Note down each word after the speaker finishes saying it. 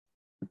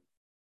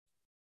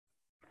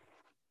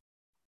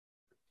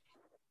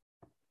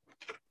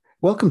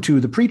Welcome to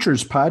the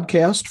Preacher's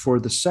Podcast for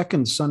the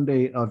second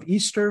Sunday of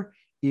Easter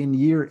in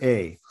Year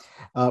A.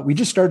 We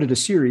just started a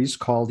series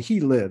called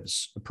He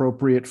Lives,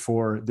 appropriate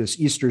for this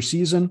Easter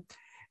season.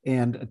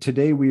 And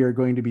today we are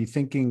going to be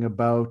thinking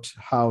about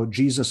how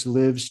Jesus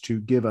lives to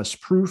give us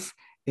proof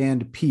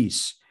and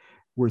peace.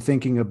 We're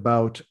thinking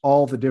about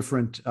all the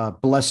different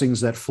blessings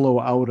that flow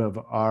out of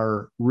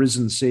our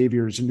risen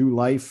Savior's new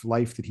life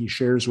that he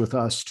shares with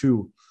us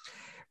too.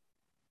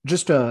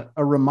 Just a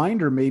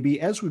reminder, maybe,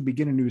 as we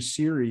begin a new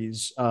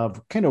series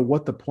of kind of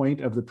what the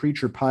point of the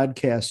Preacher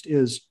Podcast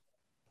is.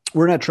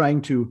 We're not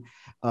trying to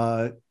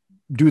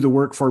do the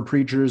work for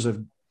preachers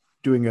of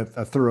doing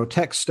a thorough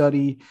text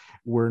study.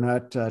 We're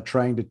not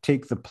trying to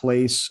take the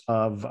place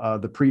of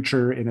the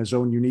preacher in his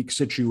own unique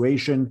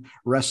situation,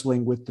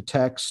 wrestling with the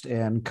text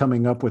and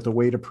coming up with a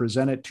way to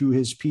present it to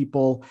his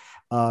people.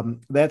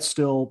 That's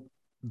still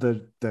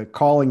the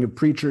calling of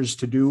preachers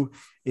to do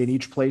in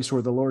each place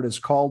where the Lord has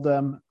called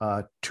them,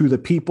 to the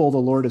people the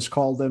Lord has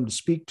called them to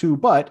speak to.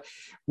 But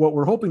what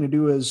we're hoping to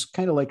do is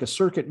kind of like a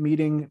circuit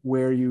meeting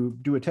where you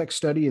do a text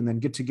study and then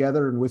get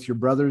together and with your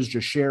brothers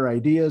just share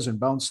ideas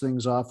and bounce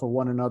things off of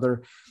one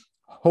another.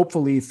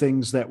 Hopefully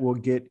things that will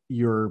get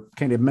your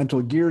kind of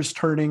mental gears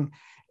turning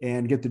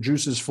and get the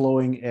juices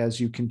flowing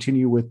as you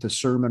continue with the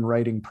sermon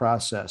writing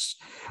process.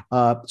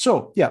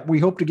 We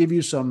hope to give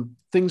you some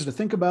things to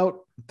think about,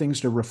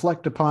 things to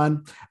reflect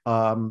upon.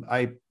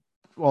 I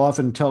will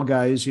often tell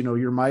guys,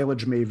 your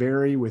mileage may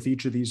vary with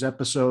each of these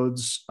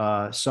episodes.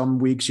 Some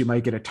weeks you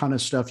might get a ton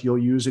of stuff you'll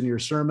use in your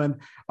sermon,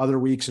 other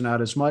weeks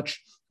not as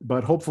much,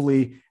 but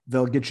hopefully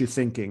they'll get you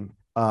thinking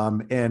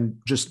and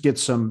just get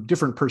some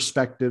different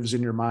perspectives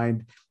in your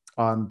mind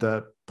on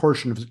the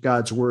portion of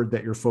God's word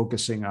that you're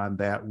focusing on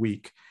that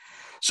week.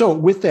 So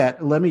with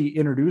that, let me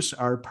introduce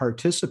our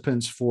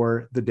participants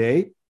for the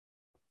day.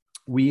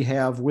 We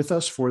have with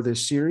us for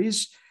this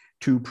series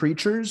two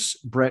preachers,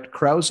 Brett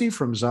Krause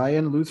from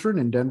Zion Lutheran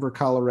in Denver,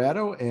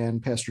 Colorado,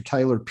 and Pastor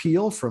Tyler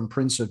Peel from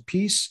Prince of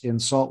Peace in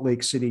Salt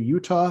Lake City,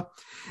 Utah.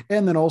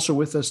 And then also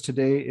with us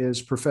today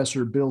is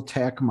Professor Bill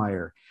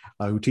Tackmeyer,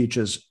 who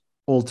teaches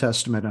Old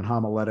Testament and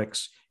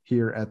homiletics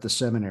here at the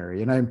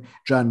seminary. And I'm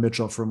John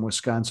Micheel from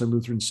Wisconsin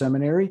Lutheran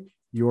Seminary,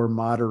 your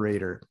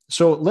moderator.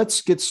 So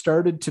let's get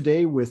started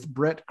today with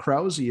Brett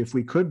Krause. If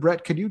we could,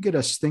 Brett, could you get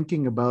us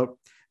thinking about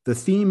the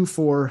theme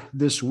for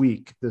this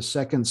week, the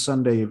second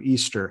Sunday of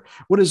Easter?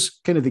 What is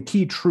kind of the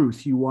key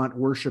truth you want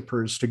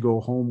worshipers to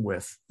go home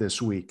with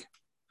this week?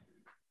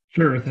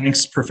 Sure.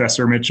 Thanks,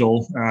 Professor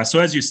Micheel. So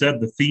as you said,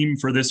 the theme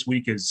for this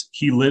week is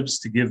He lives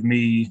to give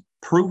me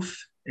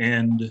proof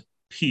and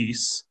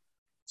peace.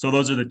 So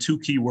those are the two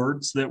key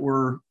words that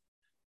we're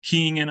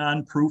keying in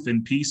on, proof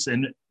and peace.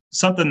 And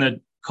something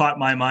that caught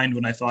my mind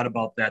when I thought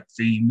about that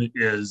theme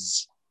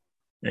is,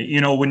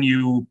 when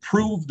you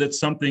prove that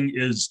something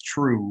is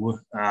true,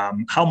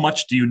 how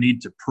much do you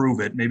need to prove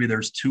it? Maybe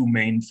there's two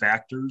main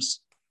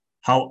factors.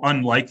 How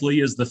unlikely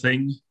is the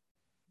thing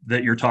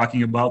that you're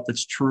talking about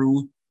that's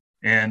true?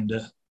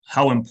 And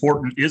how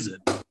important is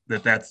it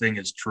that that thing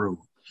is true?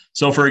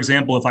 So, for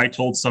example, if I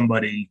told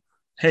somebody,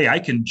 hey, I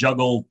can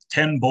juggle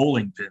 10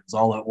 bowling pins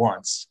all at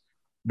once,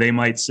 they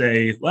might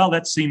say, well,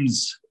 that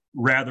seems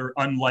rather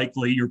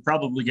unlikely. You're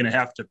probably going to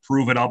have to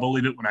prove it. I'll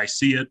believe it when I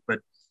see it. But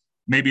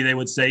maybe they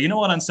would say, you know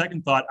what, on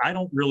second thought, I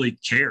don't really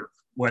care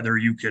whether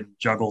you can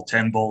juggle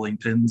 10 bowling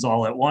pins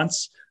all at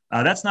once.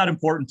 That's not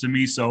important to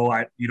me, so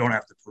you don't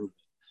have to prove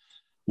it.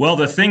 Well,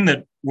 the thing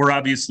that we're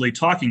obviously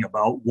talking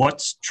about,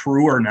 what's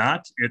true or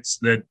not, it's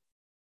that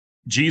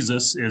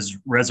Jesus is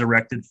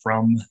resurrected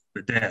from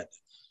the dead.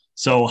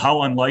 So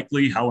how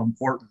unlikely, how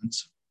important?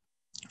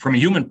 From a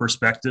human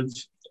perspective,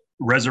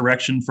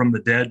 resurrection from the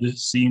dead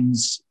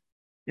seems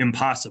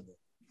impossible.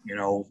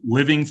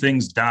 Living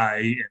things die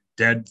and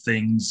dead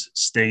things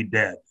stay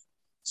dead.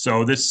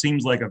 So this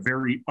seems like a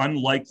very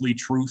unlikely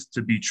truth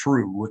to be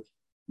true.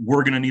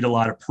 We're going to need a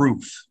lot of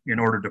proof in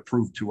order to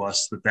prove to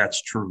us that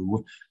that's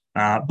true.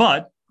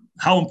 But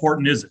how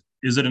important is it?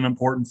 Is it an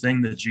important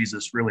thing that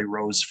Jesus really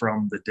rose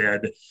from the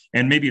dead?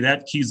 And maybe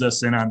that keys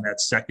us in on that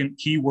second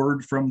key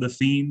word from the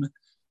theme.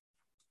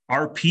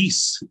 Our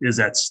peace is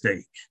at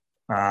stake.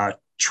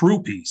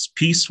 True peace,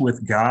 peace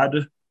with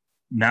God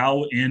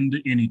now and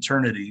in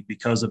eternity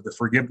because of the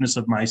forgiveness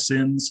of my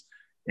sins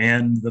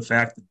and the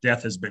fact that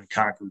death has been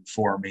conquered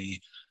for me.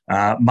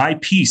 My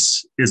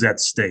peace is at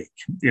stake.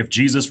 If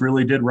Jesus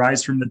really did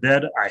rise from the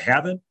dead, I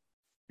have it.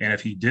 And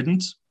if he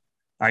didn't,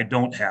 I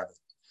don't have it.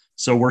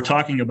 So we're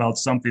talking about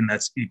something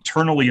that's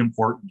eternally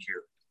important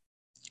here.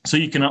 So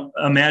you can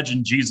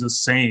imagine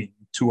Jesus saying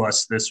to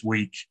us this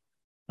week,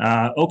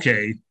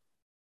 okay,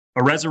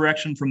 a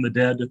resurrection from the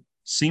dead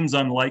seems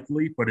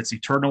unlikely, but it's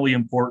eternally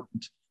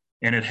important.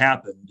 And it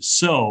happened.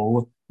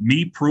 So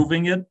me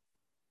proving it,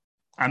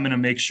 I'm going to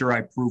make sure I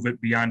prove it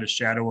beyond a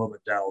shadow of a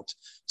doubt.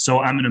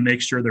 So I'm going to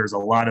make sure there's a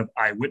lot of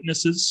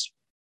eyewitnesses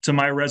to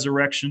my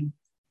resurrection.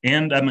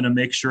 And I'm going to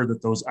make sure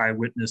that those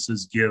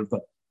eyewitnesses give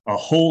a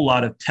whole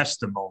lot of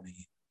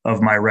testimony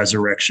of my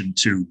resurrection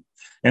too.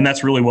 And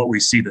that's really what we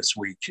see this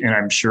week. And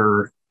I'm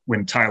sure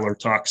when Tyler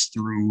talks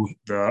through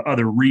the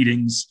other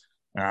readings,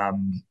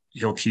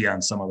 he'll key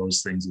on some of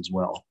those things as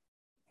well.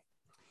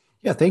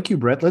 Yeah, thank you,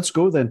 Brett. Let's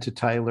go then to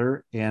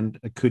Tyler. And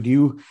could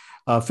you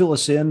fill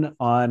us in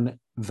on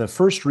the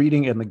first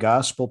reading in the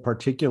gospel,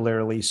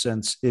 particularly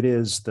since it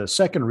is the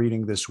second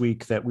reading this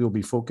week that we'll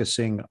be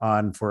focusing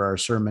on for our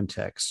sermon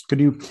text? Could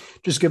you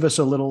just give us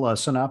a little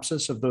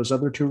synopsis of those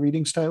other two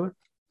readings, Tyler?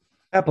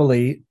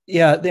 Happily.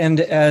 Yeah. And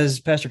as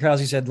Pastor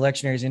Krause said, the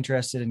lectionary is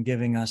interested in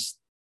giving us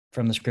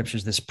from the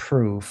scriptures this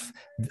proof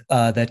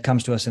that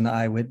comes to us in the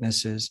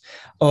eyewitnesses.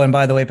 Oh, and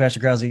by the way,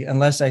 Pastor Krause,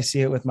 unless I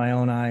see it with my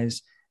own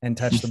eyes and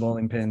touch the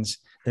bowling pins,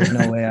 there's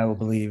no way I will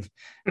believe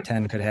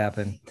 10 could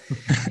happen.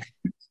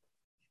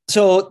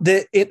 So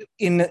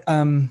in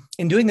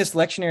doing this,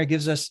 lectionary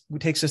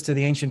takes us to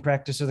the ancient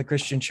practice of the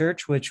Christian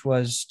church, which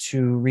was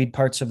to read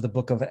parts of the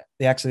book of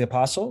the Acts of the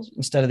Apostles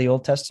instead of the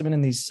Old Testament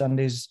in these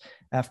Sundays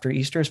after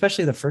Easter.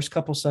 Especially the first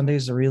couple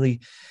Sundays are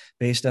really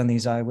based on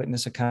these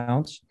eyewitness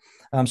accounts.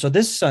 So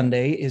this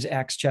Sunday is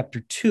Acts chapter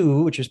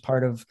 2, which is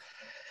part of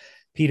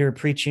Peter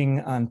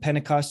preaching on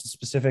Pentecost,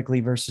 specifically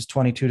verses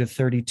 22 to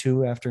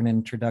 32 after an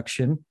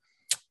introduction.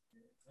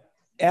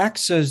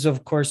 Acts is,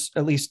 of course,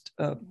 at least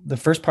the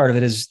first part of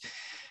it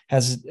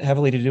has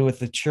heavily to do with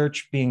the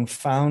church being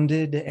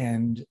founded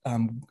and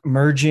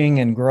merging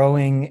and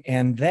growing,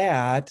 and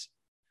that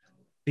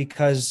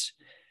because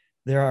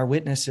there are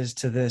witnesses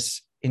to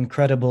this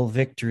incredible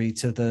victory,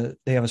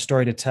 they have a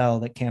story to tell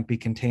that can't be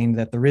contained,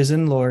 that the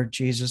risen Lord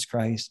Jesus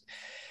Christ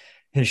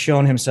has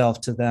shown himself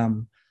to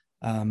them.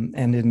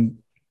 And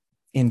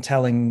in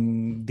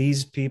telling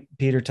these people,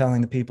 Peter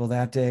telling the people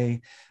that day,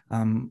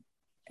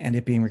 and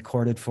it being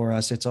recorded for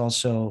us, it's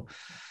also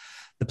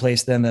the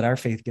place then that our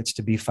faith gets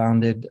to be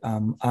founded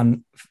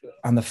on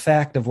the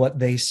fact of what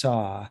they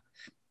saw,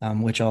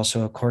 which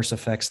also, of course,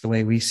 affects the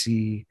way we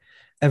see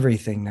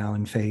everything now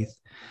in faith.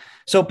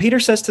 So Peter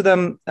says to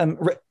them,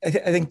 I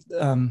think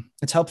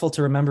it's helpful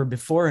to remember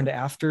before and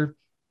after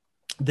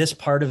this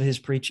part of his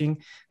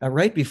preaching.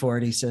 Right before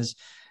it, he says,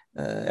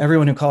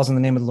 everyone who calls on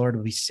the name of the Lord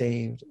will be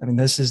saved. I mean,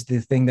 this is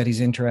the thing that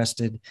he's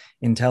interested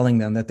in telling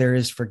them, that there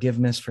is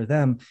forgiveness for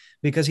them,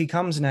 because he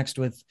comes next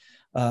with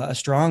a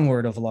strong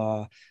word of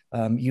law.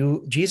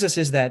 Jesus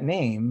is that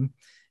name,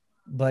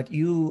 but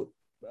you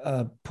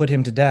put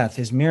him to death.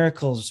 His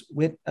miracles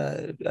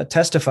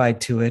testified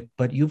to it,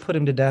 but you put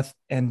him to death.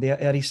 And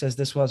Eddie says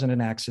this wasn't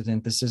an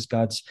accident. This is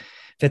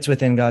fits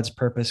within God's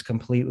purpose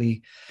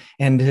completely.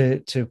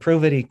 And to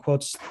prove it, he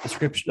quotes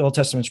the Old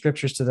Testament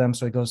scriptures to them.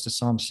 So he goes to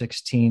Psalm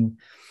 16,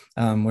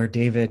 where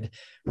David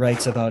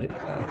writes about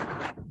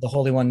the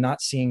Holy One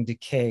not seeing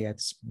decay.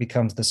 It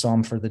becomes the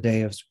psalm for the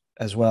day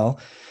as well.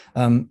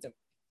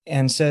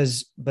 And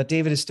says, but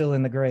David is still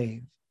in the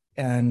grave.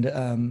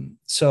 And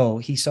so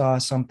he saw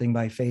something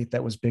by faith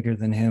that was bigger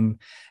than him,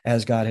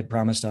 as God had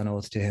promised on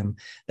oath to him,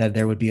 that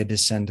there would be a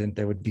descendant,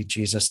 there would be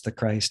Jesus the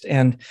Christ.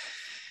 And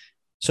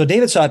so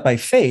David saw it by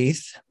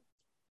faith,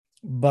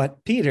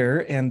 but Peter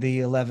and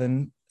the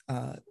 11,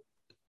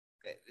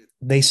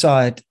 they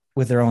saw it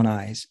with their own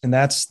eyes. And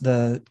that's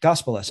the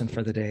gospel lesson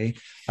for the day.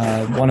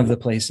 One of the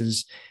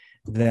places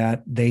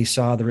that they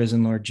saw the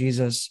risen Lord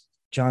Jesus,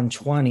 John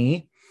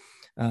 20,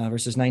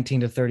 verses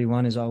 19 to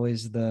 31 is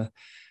always the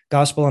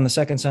gospel on the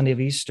second Sunday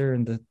of Easter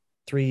and the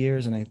 3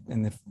 years and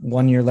the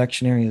 1 year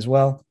lectionary as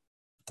well.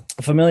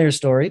 A familiar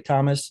story.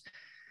 Thomas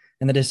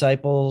and the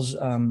disciples,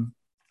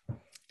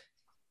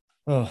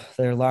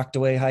 they're locked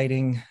away,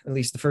 hiding, at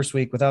least the first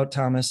week without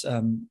Thomas,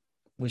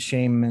 with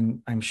shame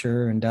and I'm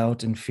sure and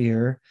doubt and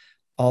fear,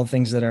 all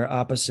things that are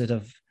opposite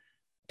of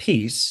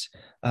peace.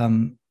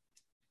 And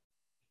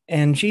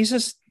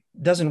Jesus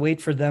doesn't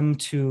wait for them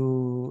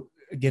to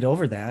get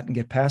over that and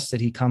get past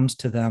it. He comes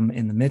to them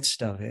in the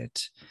midst of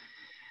it.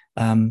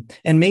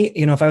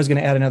 If I was going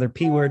to add another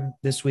P word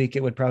this week,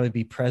 it would probably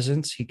be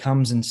presence. He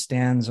comes and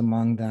stands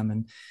among them.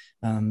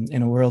 And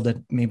in a world that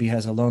maybe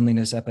has a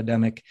loneliness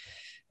epidemic,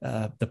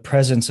 the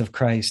presence of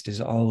Christ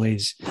is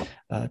always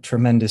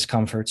tremendous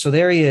comfort. So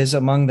there he is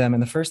among them.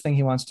 And the first thing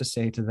he wants to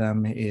say to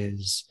them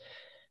is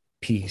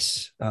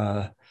peace.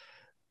 The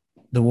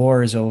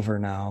war is over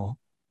now,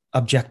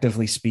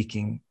 objectively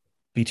speaking,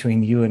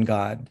 between you and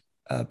God.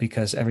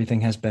 Because everything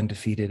has been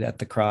defeated at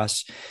the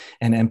cross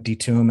and empty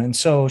tomb. And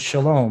so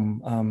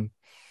shalom,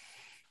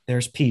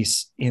 there's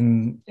peace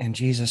and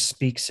Jesus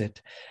speaks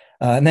it.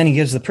 And then he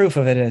gives the proof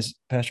of it, as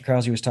Pastor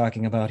Krause was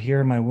talking about. Here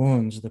are my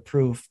wounds, the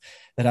proof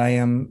that I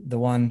am the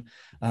one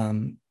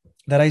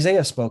that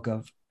Isaiah spoke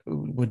of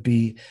would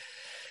be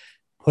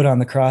put on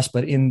the cross,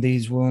 but in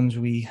these wounds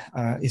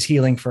is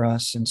healing for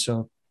us. And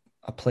so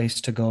a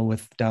place to go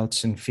with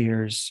doubts and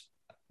fears.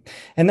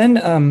 And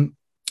then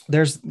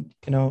there's,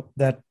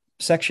 that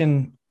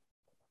section,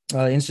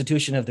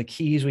 institution of the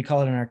keys, we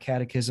call it in our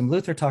catechism.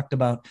 Luther talked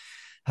about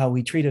how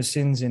we treat of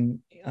sins in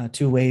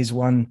two ways.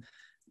 One,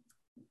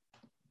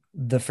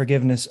 the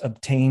forgiveness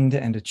obtained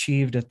and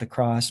achieved at the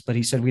cross, but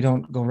he said we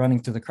don't go running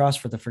to the cross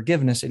for the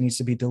forgiveness. It needs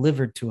to be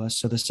delivered to us.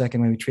 So the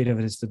second way we treat of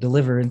it is the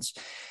deliverance.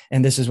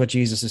 And this is what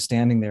Jesus is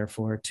standing there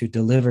for, to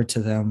deliver to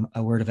them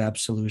a word of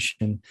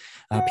absolution,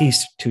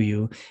 peace to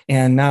you.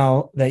 And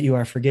now that you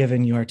are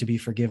forgiven, you are to be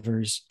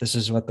forgivers. This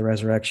is what the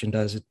resurrection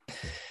does. It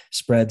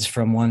spreads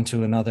from one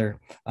to another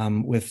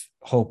with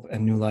hope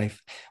and new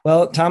life.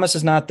 Well, Thomas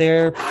is not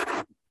there.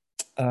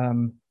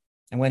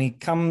 And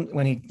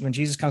when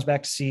Jesus comes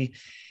back to see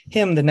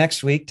him the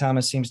next week,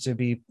 Thomas seems to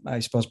be, I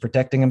suppose,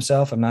 protecting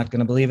himself. I'm not going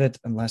to believe it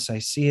unless I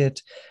see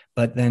it.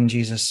 But then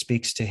Jesus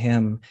speaks to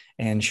him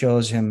and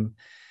shows him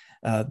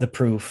the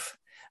proof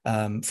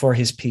for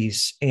his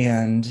peace.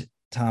 And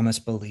Thomas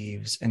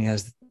believes, and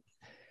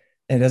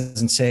it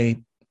doesn't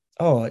say,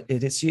 oh,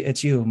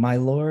 it's you, my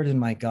Lord and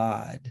my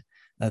God,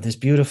 this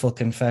beautiful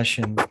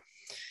confession.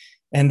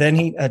 And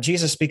then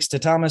Jesus speaks to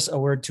Thomas a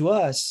word to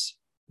us: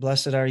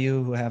 blessed are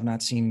you who have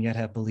not seen yet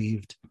have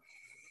believed,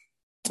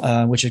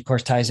 which of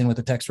course ties in with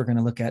the text we're going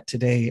to look at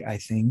today, I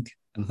think.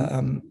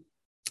 Mm-hmm.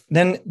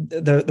 Then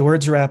the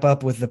words wrap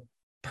up with the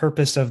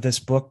purpose of this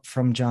book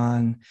from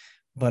John,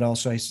 but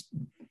also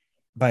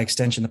by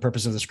extension, the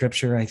purpose of the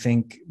scripture. I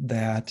think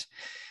that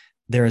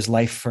there is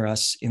life for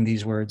us in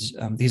these words.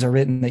 These are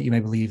written that you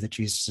may believe that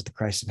Jesus is the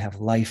Christ and have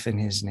life in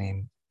his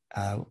name.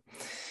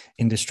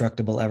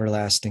 Indestructible,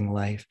 everlasting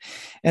life.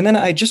 And then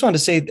I just want to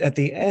say at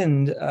the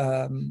end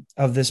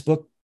of this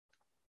book,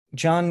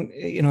 John,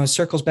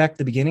 circles back to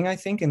the beginning. I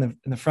think in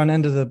the front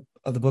end of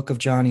the book of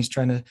John, he's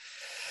trying to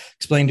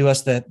explain to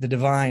us that the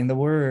divine, the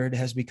Word,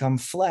 has become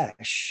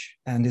flesh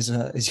and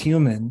is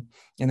human.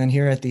 And then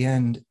here at the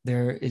end,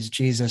 there is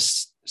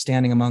Jesus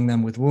standing among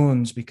them with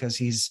wounds because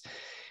he's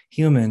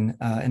human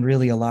and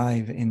really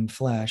alive in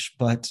flesh,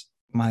 but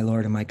my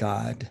Lord and my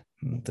God.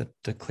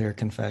 The clear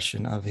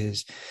confession of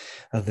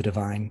the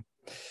divine.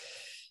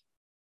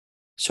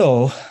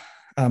 So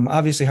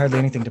obviously hardly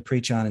anything to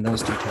preach on in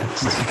those two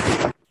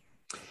texts.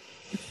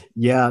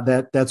 Yeah,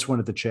 that's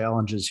one of the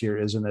challenges here,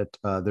 isn't it?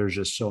 There's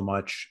just so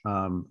much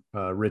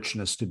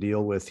richness to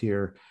deal with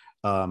here.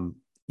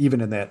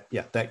 Even in that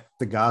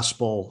the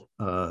gospel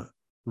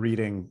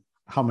reading,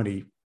 how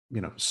many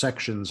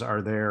sections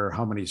are there?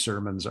 How many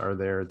sermons are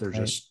there? There's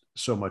right. Just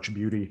so much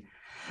beauty.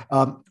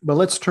 But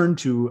let's turn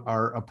to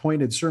our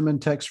appointed sermon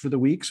text for the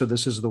week. So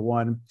this is the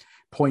one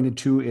pointed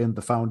to in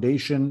the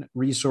foundation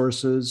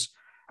resources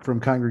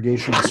from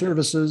Congregational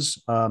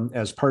Services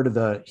as part of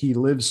the He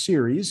Lives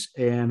series,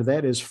 and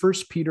that is 1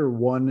 Peter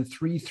 1,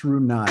 3 through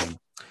 9.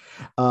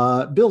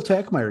 Bill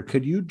Tackmeyer,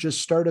 could you just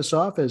start us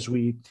off as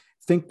we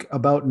think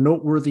about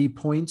noteworthy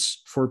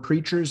points for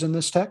preachers in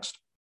this text?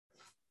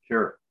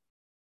 Sure.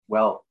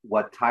 Well,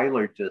 what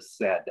Tyler just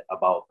said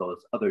about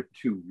those other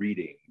two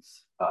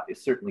readings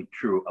is certainly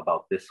true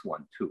about this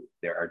one too.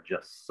 There are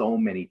just so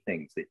many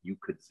things that you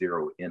could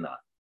zero in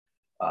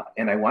on.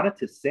 And I wanted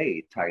to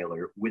say,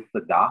 Tyler, with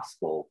the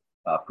gospel,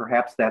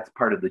 perhaps that's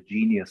part of the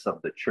genius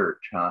of the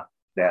church,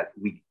 that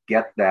we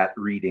get that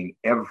reading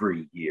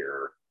every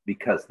year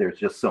because there's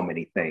just so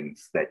many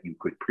things that you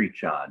could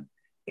preach on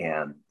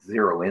and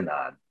zero in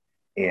on.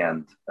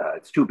 And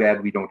it's too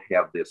bad we don't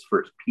have this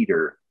First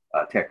Peter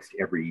text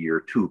every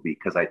year too,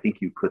 because I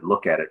think you could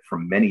look at it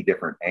from many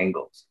different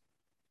angles.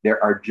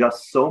 There are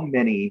just so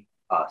many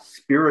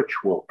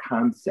spiritual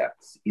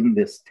concepts in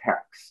this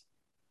text.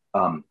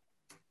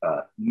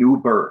 New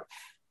birth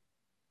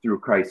through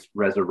Christ's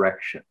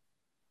resurrection,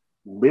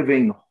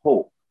 living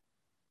hope,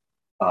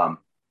 an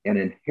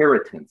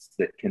inheritance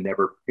that can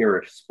never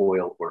perish,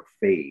 spoil, or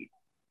fade.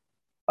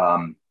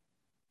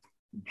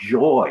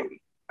 Joy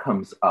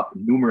comes up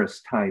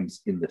numerous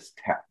times in this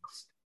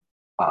text.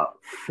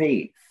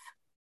 Faith.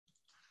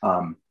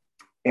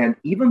 And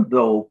even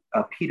though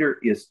Peter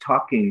is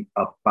talking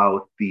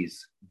about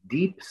these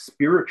deep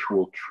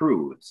spiritual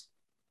truths,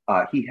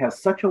 he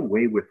has such a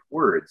way with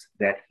words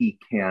that he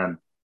can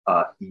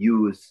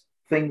use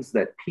things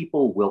that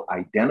people will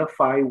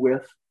identify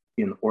with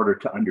in order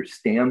to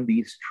understand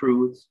these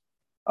truths,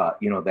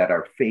 that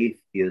our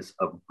faith is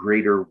of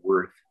greater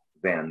worth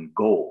than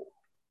gold.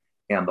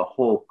 And the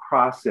whole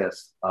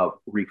process of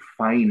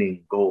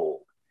refining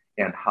gold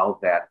and how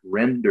that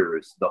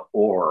renders the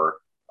ore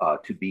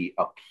to be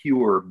a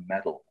pure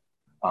metal,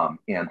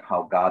 and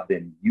how God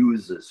then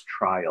uses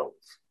trials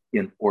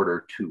in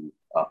order to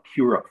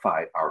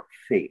purify our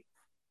faith.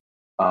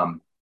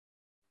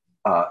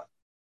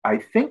 I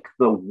think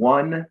the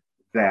one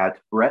that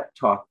Brett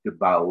talked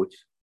about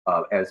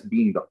as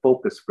being the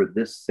focus for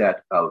this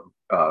set of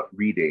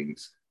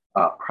readings,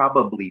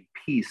 probably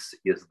peace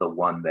is the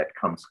one that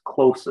comes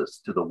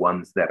closest to the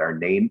ones that are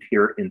named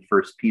here in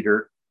 1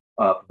 Peter.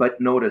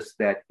 But notice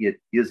that it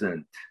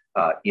isn't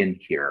in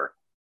here.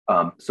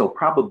 So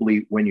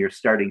probably when you're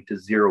starting to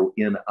zero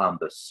in on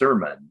the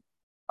sermon,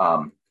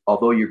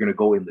 although you're going to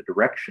go in the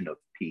direction of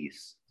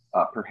peace,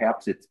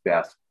 perhaps it's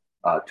best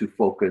to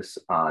focus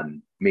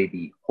on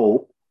maybe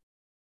hope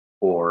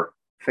or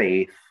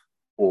faith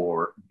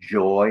or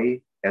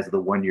joy as the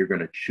one you're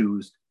going to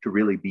choose to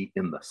really be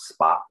in the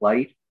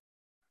spotlight.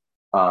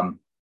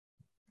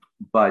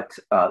 But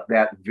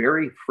that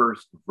very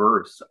first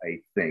verse, I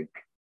think,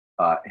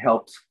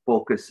 helps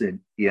focus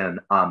in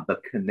on the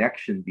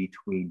connection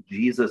between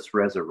Jesus'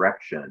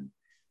 resurrection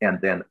and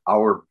then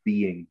our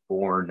being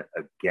born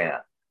again.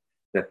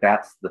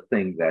 That's the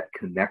thing that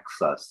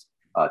connects us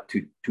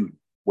to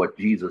what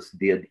Jesus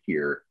did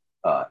here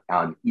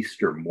on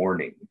Easter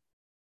morning.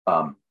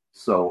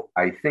 So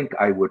I think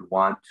I would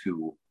want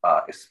to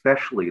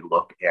especially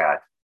look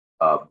at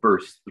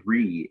verse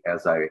 3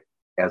 as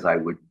I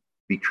would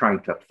be trying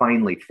to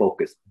finally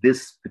focus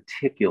this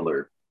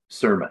particular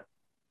sermon.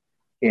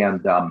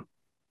 And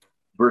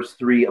verse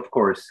 3, of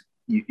course,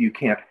 you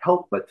can't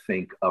help but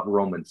think of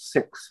Romans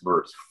 6,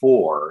 verse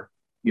 4,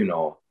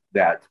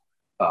 that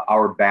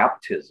our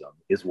baptism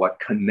is what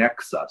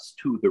connects us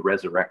to the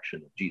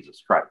resurrection of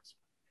Jesus Christ,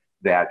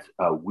 that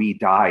we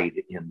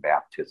died in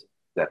baptism,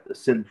 that the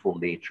sinful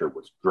nature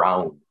was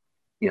drowned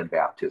in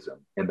baptism,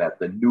 and that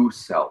the new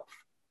self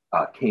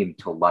came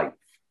to life.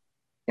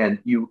 And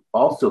you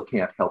also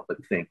can't help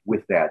but think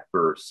with that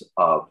verse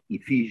of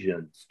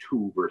Ephesians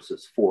 2,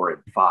 verses 4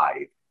 and 5,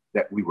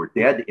 that we were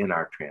dead in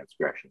our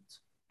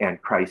transgressions,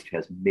 and Christ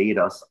has made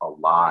us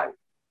alive.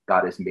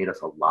 God has made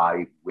us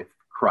alive with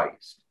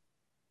Christ.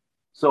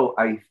 So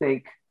I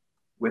think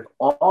with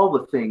all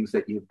the things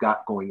that you've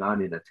got going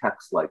on in a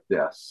text like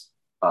this,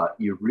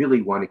 you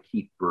really want to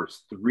keep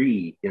verse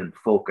 3 in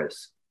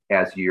focus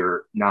as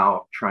you're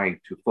now trying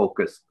to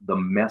focus the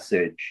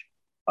message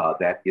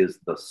that is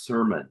the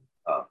sermon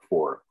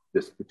for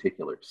this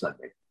particular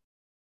Sunday.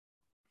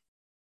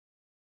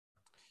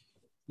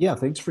 Yeah,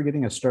 thanks for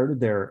getting us started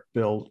there,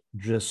 Bill.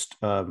 Just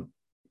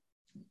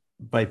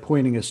by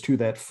pointing us to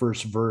that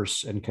first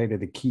verse and kind of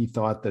the key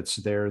thought that's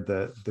there,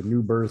 the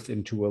new birth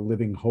into a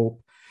living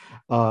hope.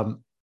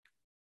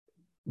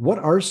 What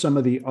are some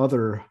of the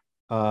other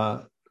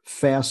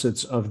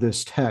facets of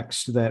this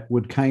text that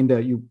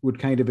you would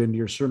kind of in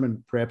your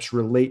sermon perhaps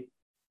relate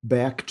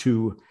back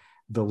to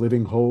the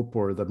living hope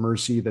or the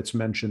mercy that's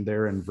mentioned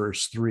there in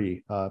verse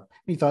 3?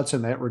 Any thoughts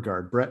in that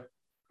regard, Brett?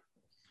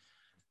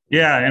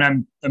 Yeah,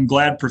 and I'm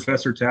glad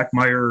Professor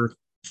Tackmeyer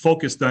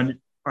focused on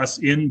us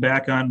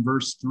back on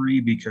verse 3,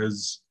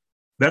 because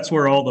that's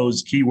where all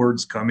those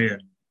keywords come in.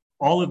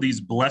 All of these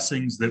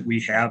blessings that we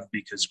have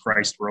because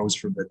Christ rose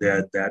from the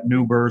dead, that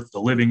new birth, the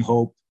living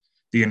hope,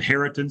 the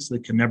inheritance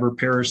that can never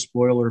perish,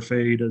 spoil, or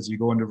fade, as you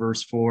go into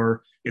verse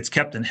 4, it's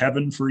kept in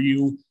heaven for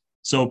you.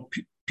 So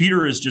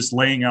Peter is just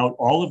laying out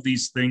all of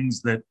these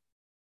things that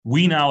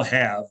we now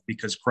have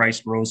because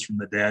Christ rose from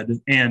the dead,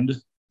 and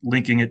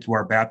linking it to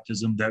our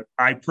baptism that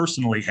I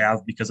personally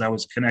have because I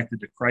was connected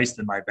to Christ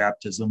in my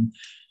baptism.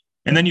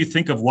 And then you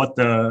think of what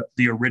the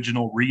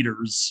original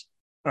readers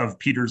of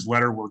Peter's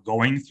letter were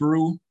going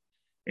through,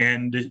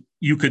 and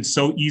you could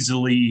so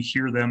easily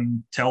hear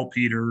them tell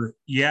Peter,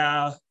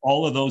 yeah,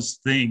 all of those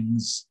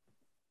things,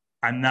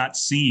 I'm not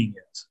seeing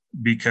it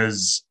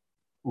because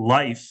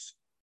life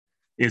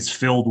is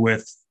filled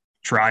with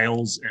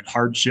trials and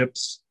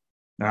hardships.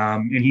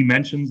 And he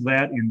mentions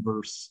that in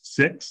verse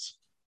 6.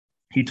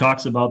 He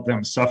talks about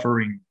them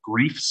suffering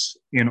griefs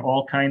in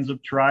all kinds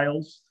of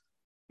trials.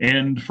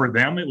 And for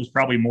them, it was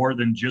probably more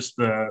than just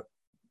the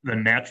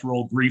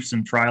natural griefs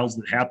and trials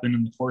that happen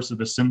in the course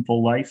of a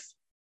sinful life.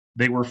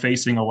 They were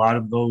facing a lot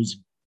of those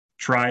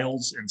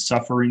trials and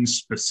sufferings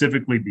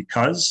specifically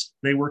because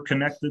they were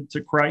connected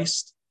to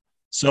Christ.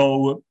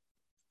 So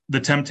the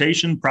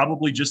temptation,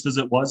 probably just as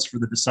it was for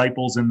the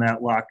disciples in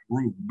that locked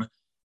room,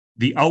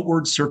 the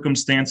outward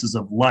circumstances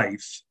of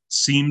life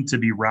seem to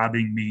be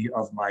robbing me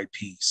of my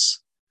peace.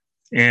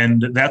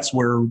 And that's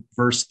where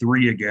verse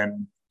 3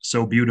 again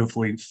so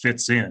beautifully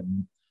fits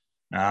in.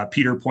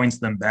 Peter points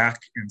them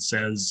back and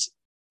says,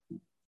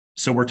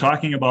 so we're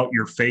talking about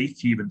your faith.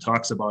 He even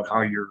talks about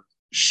how you're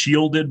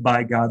shielded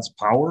by God's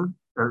power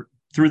or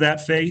through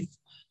that faith.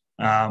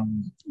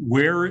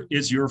 Where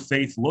is your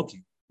faith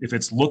looking? If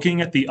it's looking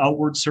at the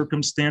outward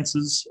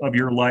circumstances of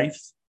your life,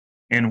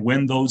 and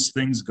when those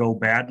things go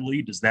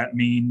badly, does that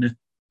mean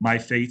my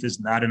faith is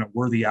not in a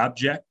worthy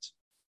object?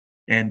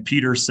 And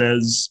Peter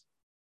says,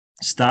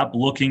 stop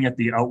looking at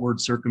the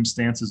outward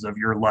circumstances of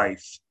your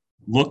life.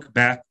 Look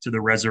back to the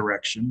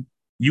resurrection.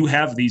 You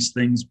have these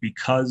things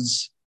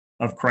because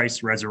of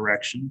Christ's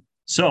resurrection.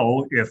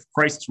 So if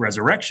Christ's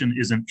resurrection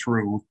isn't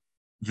true,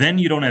 then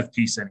you don't have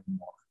peace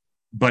anymore.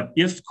 But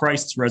if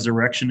Christ's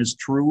resurrection is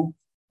true,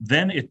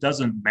 then it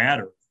doesn't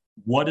matter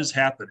what is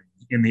happening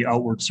in the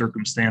outward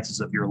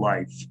circumstances of your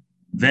life.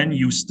 Then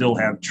you still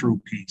have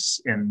true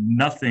peace, and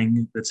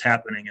nothing that's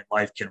happening in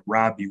life can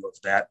rob you of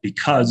that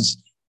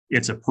because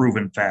it's a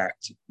proven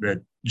fact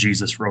that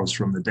Jesus rose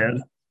from the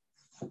dead.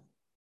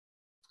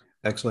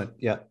 Excellent.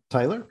 Yeah.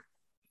 Tyler?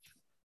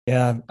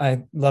 Yeah,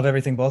 I love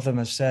everything both of them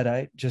have said.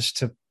 I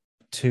just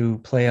to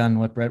play on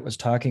what Brett was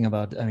talking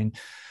about. I mean,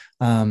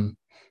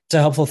 it's a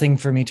helpful thing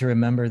for me to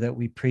remember that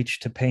we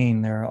preach to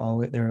pain. There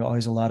are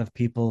always a lot of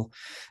people,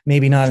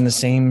 maybe not in the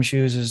same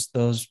shoes as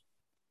those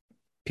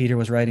Peter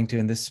was writing to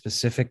in this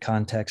specific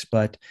context,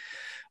 but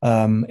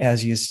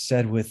as you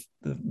said, with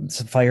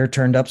the fire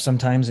turned up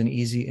sometimes and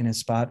easy in its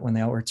spot when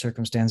the outward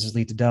circumstances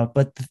lead to doubt.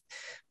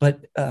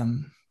 But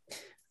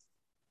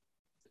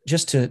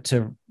just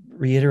to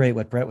reiterate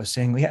what Brett was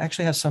saying, we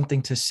actually have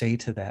something to say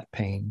to that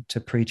pain,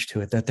 to preach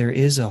to it, that there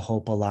is a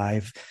hope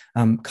alive.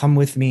 Come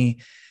with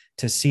me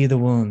to see the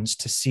wounds,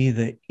 to see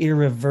the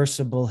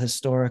irreversible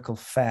historical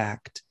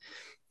fact.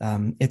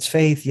 It's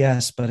faith,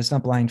 yes, but it's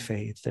not blind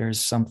faith.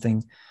 There's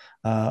something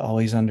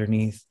always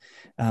underneath.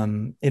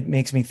 It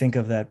makes me think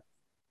of the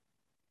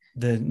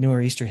newer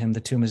Easter hymn,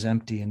 "The Tomb is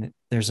Empty," and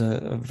there's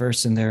a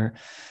verse in there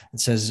that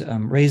says,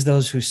 "Raise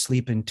those who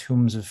sleep in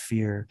tombs of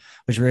fear,"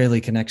 which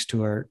really connects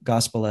to our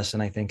gospel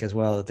lesson, I think, as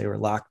well, that they were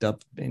locked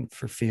up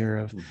for fear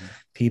of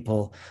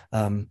people,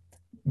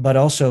 but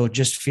also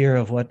just fear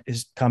of what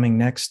is coming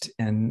next.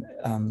 And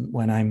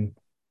when I'm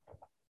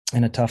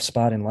in a tough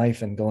spot in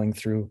life and going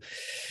through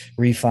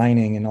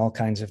refining and all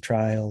kinds of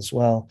trials,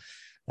 well,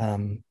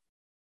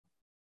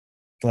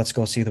 let's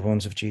go see the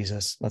wounds of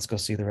Jesus. Let's go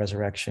see the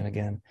resurrection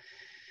again.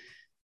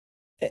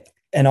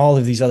 And all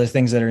of these other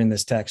things that are in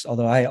this text,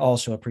 although I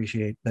also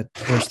appreciate that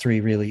verse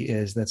 3 really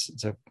is,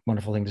 it's a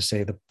wonderful thing to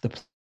say, the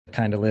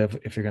kind to live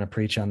if you're going to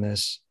preach on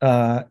this.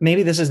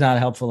 Maybe this is not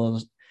a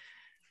helpful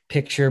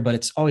picture, but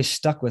it's always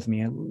stuck with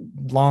me. A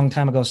long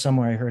time ago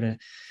somewhere, I heard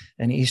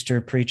an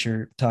Easter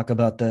preacher talk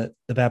about the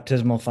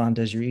baptismal font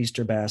as your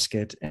Easter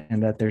basket,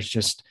 and that there's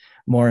just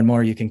more and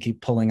more you can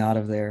keep pulling out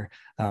of there,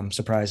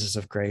 surprises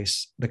of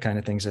grace, the kind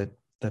of things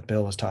that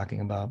Bill was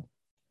talking about.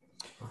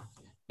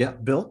 Yeah,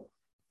 Bill?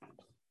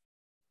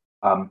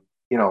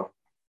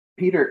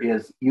 Peter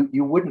is,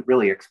 you wouldn't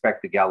really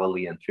expect a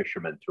Galilean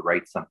fisherman to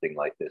write something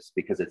like this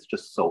because it's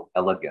just so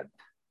elegant.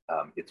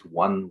 It's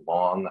one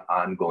long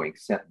ongoing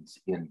sentence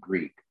in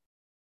Greek.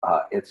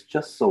 It's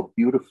just so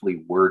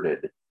beautifully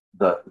worded.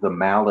 The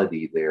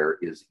malady there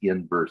is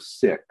in verse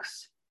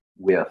 6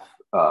 with,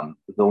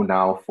 though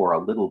now for a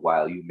little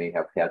while you may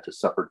have had to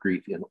suffer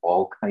grief in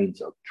all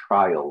kinds of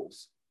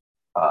trials.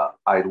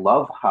 I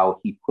love how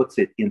he puts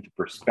it into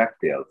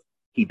perspective.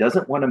 He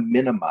doesn't want to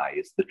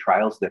minimize the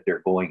trials that they're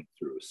going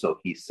through. So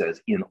he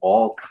says, in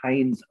all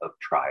kinds of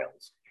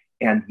trials.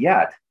 And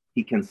yet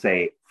he can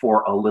say,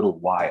 for a little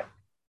while.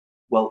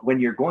 Well, when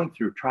you're going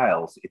through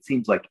trials, it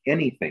seems like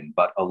anything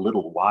but a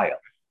little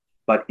while.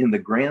 But in the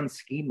grand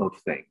scheme of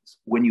things,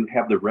 when you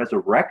have the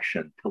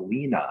resurrection to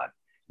lean on,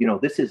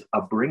 this is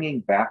a bringing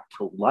back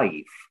to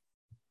life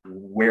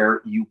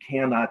where you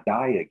cannot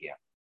die again.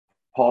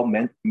 Paul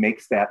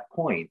makes that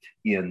point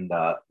in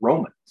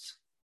Romans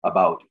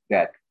about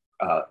that.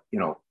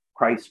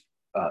 Christ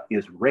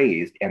is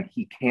raised and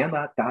he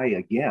cannot die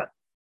again.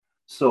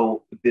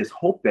 So this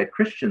hope that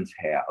Christians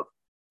have,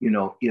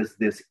 is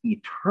this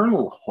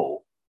eternal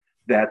hope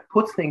that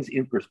puts things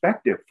in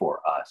perspective for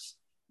us,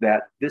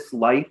 that this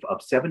life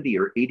of 70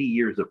 or 80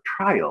 years of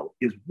trial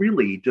is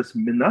really just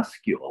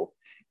minuscule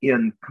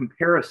in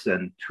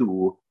comparison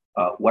to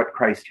what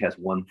Christ has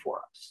won for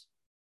us.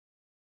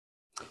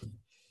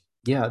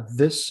 Yeah,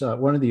 this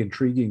one of the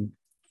intriguing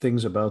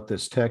things about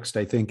this text,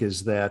 I think,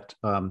 is that,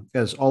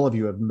 as all of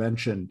you have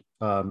mentioned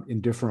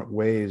in different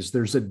ways,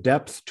 there's a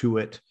depth to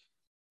it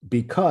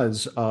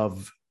because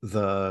of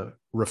the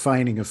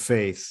refining of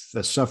faith,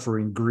 the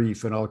suffering,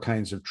 grief, and all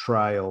kinds of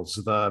trials.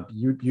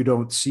 You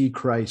don't see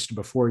Christ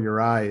before your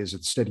eyes.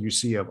 Instead, you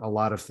see a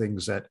lot of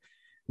things that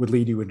would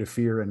lead you into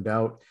fear and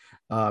doubt.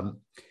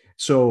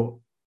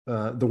 So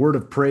the word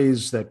of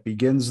praise that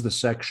begins the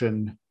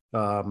section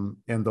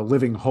and the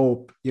living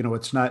hope,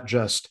 it's not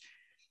just,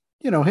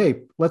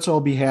 hey, let's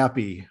all be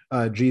happy.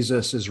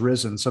 Jesus is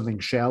risen, something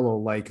shallow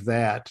like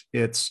that.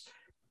 It's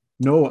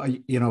no,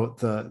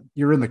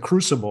 you're in the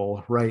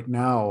crucible right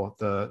now.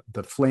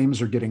 The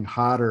flames are getting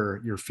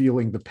hotter. You're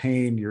feeling the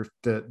pain.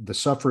 The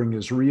suffering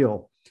is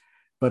real.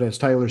 But as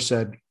Tyler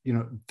said,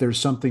 there's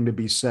something to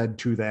be said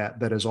to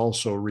that is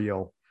also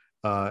real.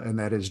 And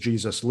that is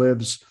Jesus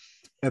lives.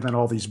 And then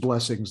all these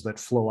blessings that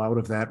flow out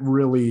of that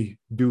really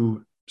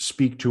do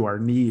speak to our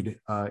need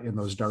in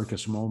those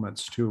darkest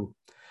moments too.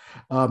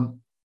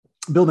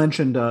 Bill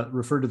mentioned,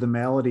 referred to the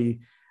malady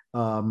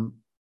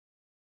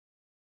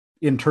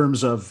in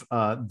terms of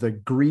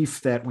the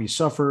grief that we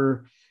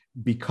suffer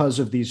because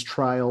of these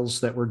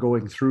trials that we're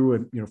going through.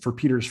 And, for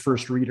Peter's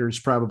first readers,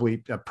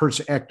 probably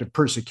act of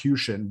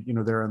persecution,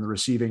 they're on the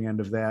receiving end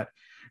of that.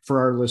 For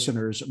our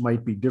listeners, it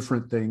might be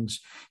different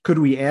things. Could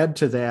we add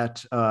to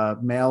that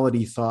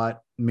malady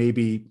thought,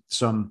 maybe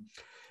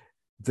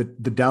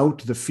the doubt,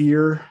 the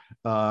fear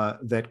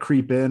that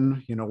creep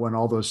in, when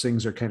all those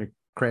things are kind of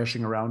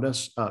crashing around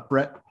us?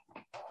 Brett?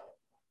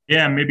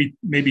 Yeah,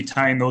 maybe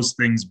tying those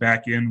things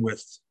back in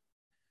with,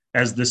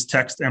 as this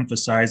text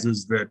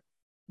emphasizes, that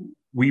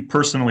we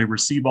personally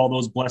receive all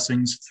those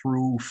blessings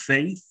through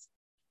faith,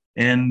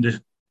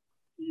 and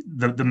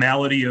the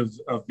malady of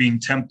being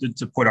tempted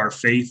to put our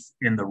faith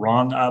in the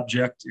wrong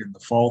object, in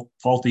the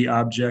faulty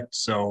object.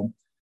 So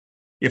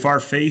if our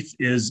faith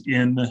is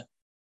in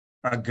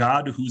a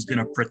God who's going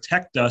to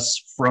protect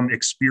us from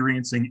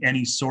experiencing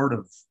any sort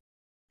of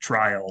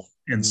trial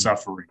and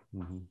suffering,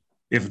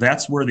 if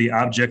that's where the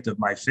object of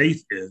my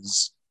faith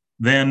is,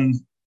 then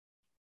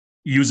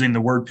using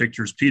the word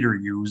pictures Peter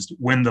used,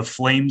 when the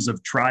flames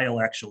of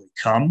trial actually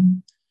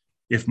come,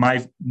 if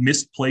my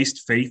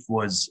misplaced faith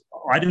was,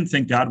 I didn't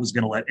think God was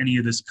going to let any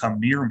of this come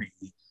near me,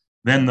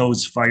 then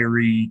those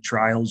fiery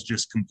trials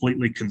just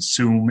completely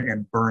consume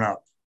and burn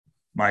up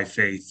my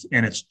faith.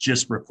 And it's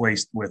just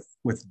replaced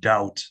with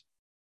doubt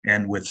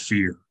and with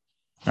fear.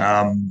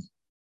 And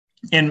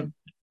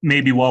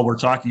maybe while we're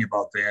talking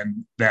about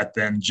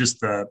then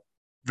just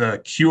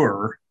the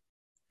cure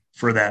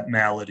for that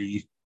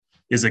malady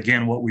is,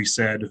 again, what we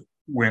said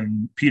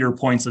when Peter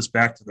points us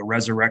back to the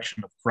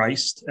resurrection of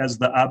Christ as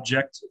the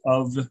object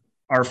of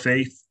our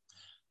faith.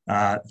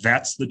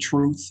 That's the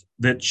truth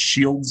that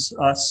shields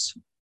us.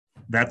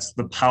 That's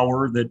the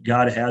power that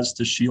God has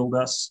to shield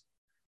us.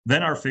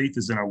 Then our faith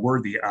is in a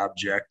worthy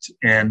object,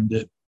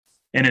 and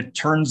it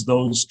turns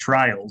those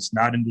trials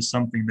not into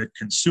something that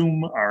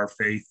consume our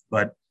faith,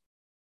 but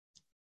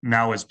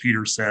now, as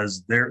Peter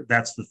says,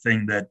 that's the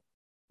thing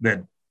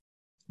that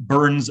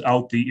burns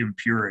out the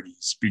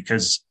impurities.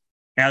 Because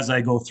as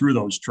I go through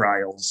those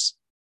trials,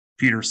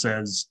 Peter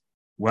says,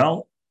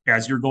 well,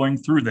 as you're going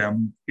through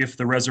them, if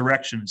the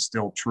resurrection is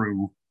still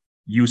true,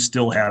 you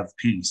still have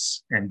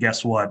peace. And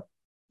guess what?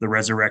 The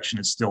resurrection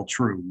is still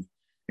true.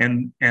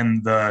 And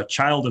the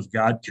child of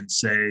God can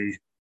say,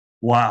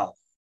 wow,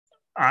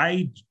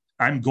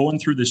 I'm going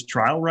through this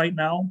trial right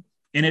now,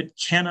 and it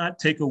cannot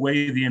take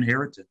away the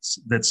inheritance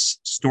that's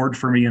stored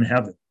for me in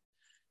heaven.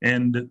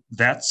 And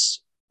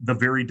that's the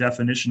very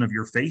definition of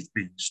your faith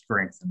being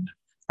strengthened.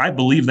 I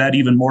believe that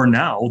even more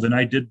now than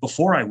I did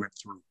before I went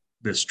through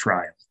this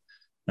trial.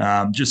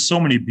 Just so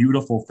many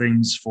beautiful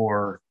things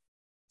for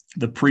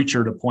the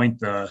preacher to point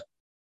the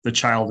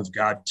child of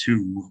God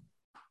to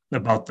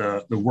about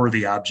the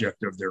worthy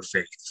object of their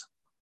faith.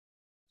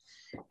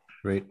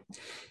 Great.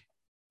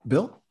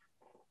 Bill?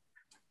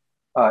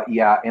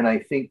 Yeah, and I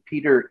think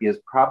Peter is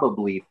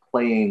probably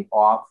playing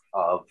off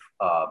of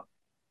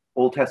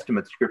Old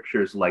Testament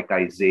scriptures like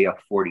Isaiah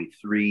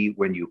 43,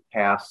 when you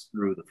pass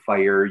through the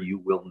fire, you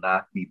will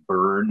not be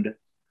burned.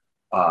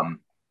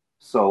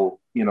 So,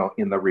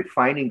 in the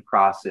refining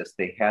process,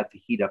 they had to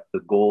heat up the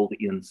gold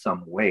in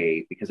some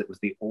way because it was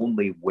the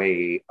only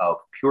way of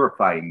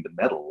purifying the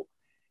metal.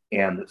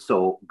 And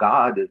so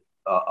God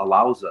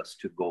allows us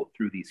to go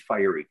through these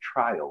fiery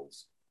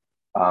trials.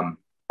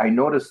 I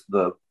noticed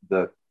the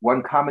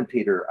one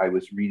commentator I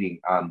was reading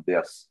on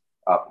this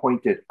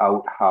pointed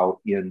out how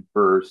in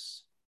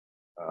verse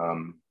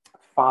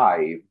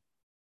 5,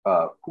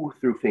 who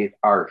through faith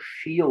are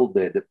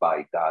shielded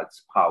by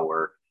God's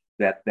power,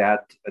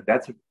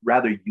 that's a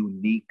rather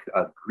unique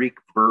Greek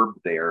verb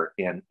there,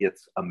 and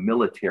it's a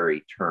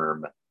military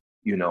term,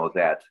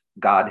 that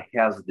God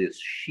has this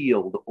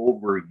shield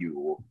over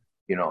you.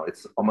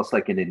 It's almost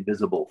like an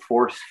invisible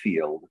force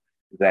field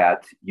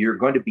that you're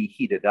going to be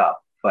heated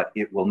up, but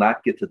it will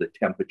not get to the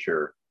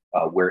temperature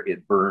where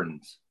it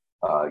burns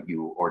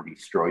you or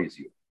destroys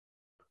you.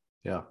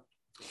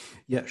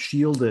 Yeah,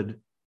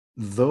 shielded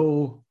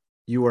though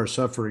you are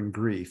suffering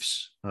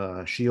griefs,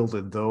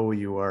 shielded though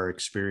you are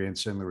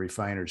experiencing the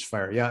refiner's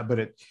fire. Yeah,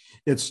 but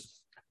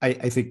I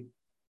think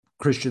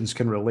Christians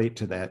can relate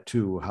to that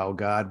too, how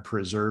God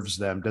preserves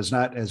them. Does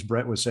not, as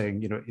Brett was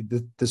saying,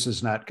 this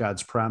is not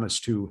God's promise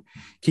to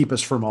keep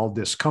us from all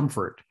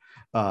discomfort,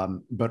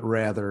 but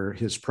rather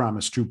his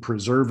promise to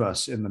preserve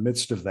us in the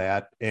midst of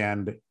that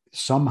and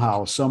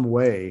somehow, some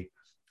way,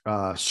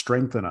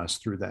 strengthen us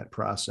through that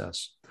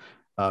process.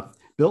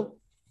 Bill?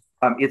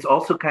 It's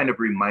also kind of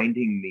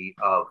reminding me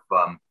of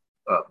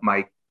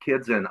my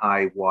kids and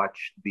I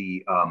watched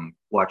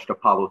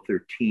Apollo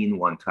 13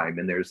 one time,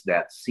 and there's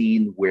that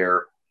scene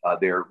where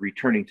they're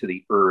returning to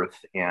the Earth,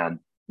 and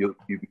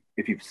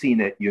if you've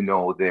seen it,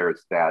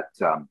 there's that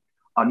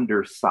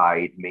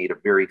underside made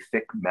of very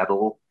thick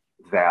metal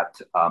that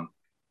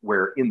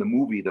where in the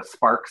movie the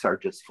sparks are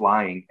just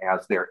flying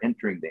as they're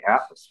entering the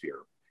atmosphere.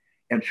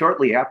 And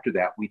shortly after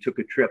that, we took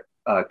a trip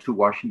to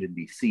Washington,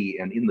 D.C.,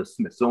 and in the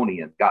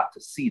Smithsonian got to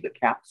see the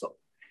capsule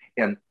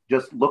and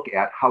just look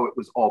at how it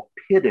was all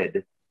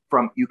pitted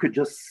from, you could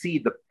just see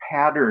the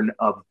pattern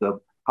of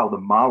how the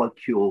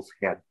molecules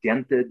had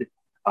dented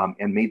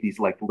and made these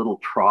like little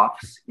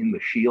troughs in the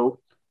shield.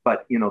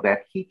 But,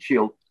 that heat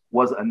shield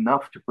was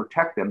enough to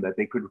protect them that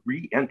they could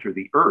re-enter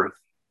the Earth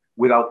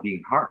without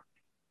being harmed.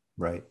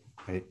 Right.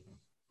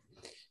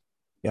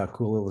 Yeah,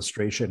 cool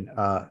illustration.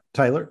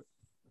 Tyler?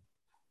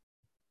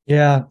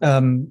 Yeah,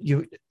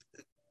 you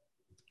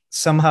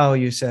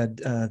said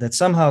that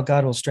somehow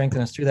God will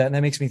strengthen us through that, and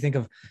that makes me think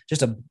of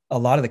just a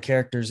lot of the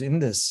characters in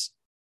this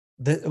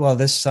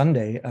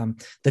Sunday.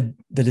 The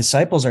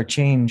disciples are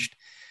changed,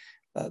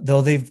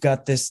 though they've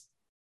got this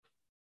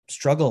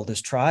struggle,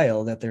 this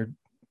trial, that they're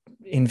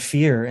in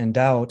fear and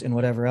doubt and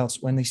whatever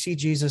else. When they see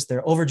Jesus,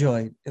 they're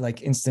overjoyed,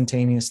 like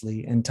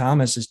instantaneously. And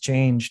Thomas is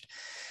changed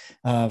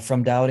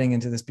from doubting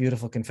into this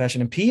beautiful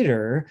confession. And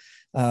Peter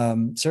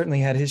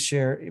certainly had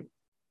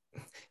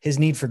his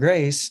need for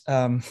grace,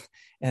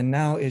 and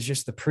now is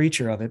just the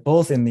preacher of it,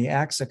 both in the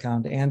Acts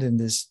account and in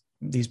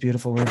these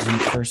beautiful words in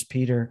First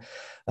Peter.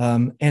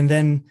 And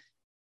then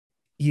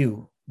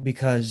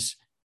because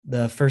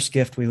the first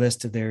gift we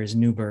listed there is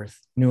new birth,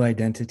 new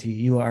identity.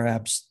 You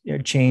are you're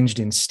changed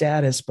in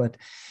status, but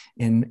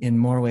in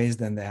more ways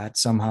than that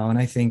somehow. And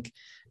I think,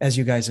 as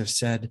you guys have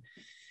said,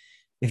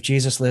 if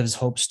Jesus lives,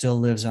 hope still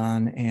lives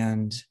on.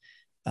 And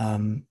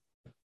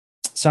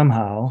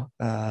somehow,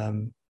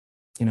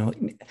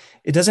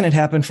 it doesn't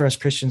happen for us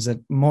Christians that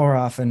more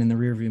often in the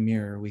rearview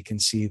mirror we can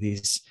see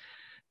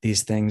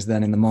these things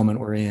than in the moment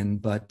we're in.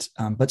 But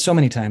so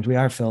many times we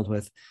are filled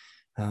with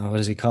what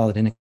does he call it?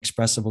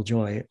 Inexpressible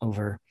joy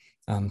over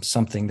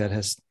something that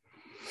has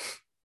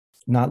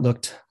not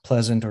looked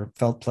pleasant or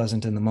felt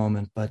pleasant in the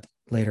moment, but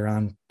later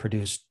on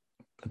produced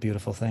a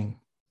beautiful thing.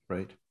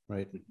 Right.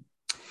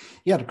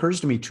 Yeah, it occurs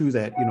to me too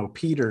that,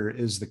 Peter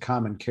is the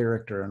common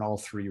character in all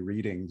three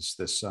readings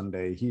this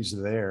Sunday. He's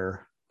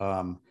there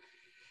on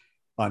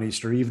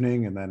Easter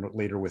evening, and then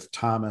later with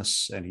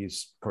Thomas, and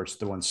he's, of course,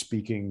 the one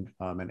speaking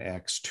in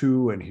Acts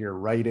 2 and here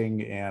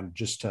writing. And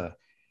just to,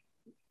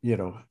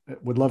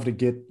 would love to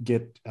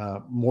get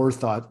more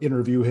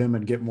interview him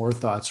and get more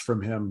thoughts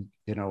from him,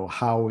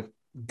 how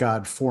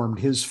God formed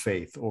his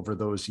faith over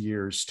those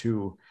years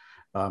too.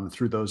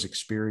 Through those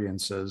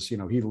experiences, he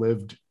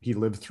lived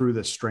through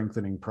this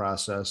strengthening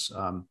process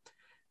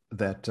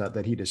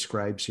that he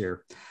describes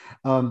here.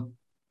 How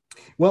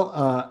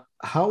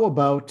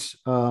about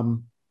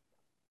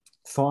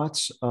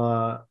thoughts?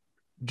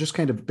 Just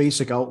kind of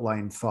basic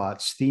outline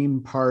thoughts,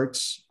 theme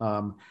parts.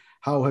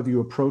 How have you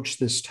approached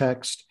this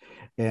text?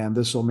 And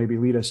this will maybe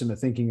lead us into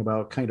thinking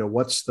about kind of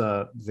what's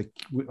the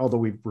although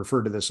we've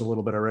referred to this a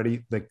little bit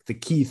already, the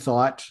key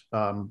thought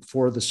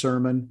for the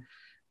sermon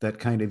that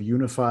kind of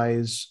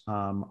unifies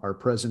our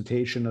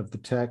presentation of the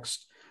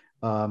text.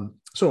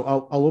 So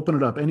I'll open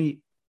it up.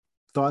 Any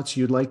thoughts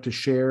you'd like to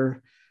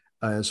share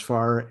as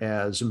far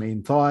as a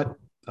main thought,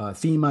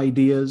 theme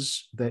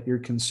ideas that you're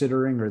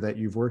considering or that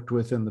you've worked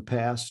with in the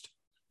past?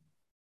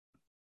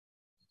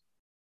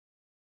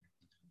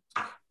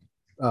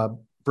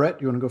 Brett,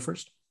 you want to go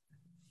first?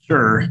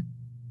 Sure.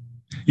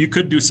 You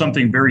could do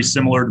something very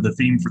similar to the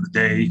theme for the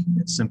day.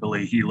 It's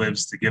simply, he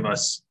lives to give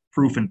us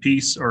proof and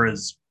peace, or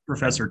as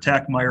Professor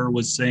Tackmeyer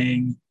was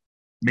saying,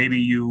 maybe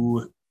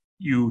you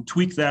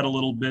tweak that a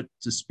little bit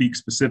to speak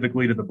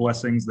specifically to the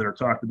blessings that are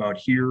talked about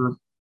here,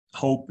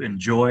 hope and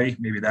joy.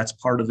 Maybe that's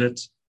part of it.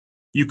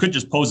 You could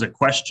just pose a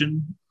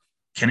question.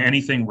 Can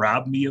anything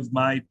rob me of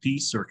my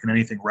peace, or can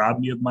anything rob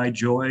me of my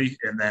joy?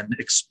 And then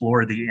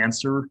explore the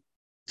answer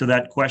to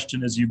that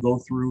question as you go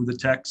through the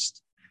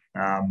text.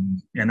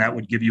 And that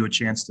would give you a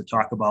chance to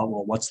talk about,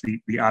 well, what's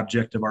the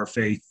object of our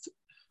faith?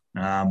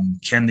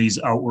 Can these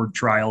outward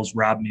trials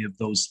rob me of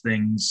those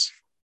things?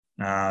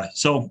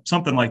 So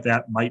something like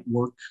that might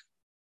work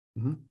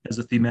as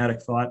a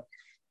thematic thought.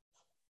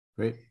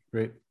 Great.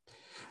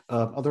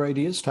 Other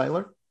ideas,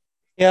 Tyler?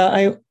 Yeah,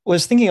 I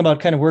was thinking about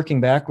kind of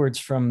working backwards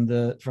from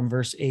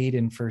verse 8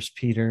 in 1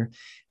 Peter,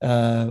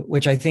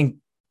 which I think,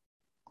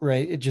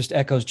 right, it just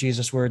echoes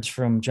Jesus' words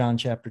from John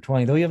chapter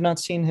 20. Though you have not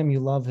seen him, you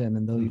love him.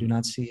 And though you do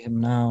not see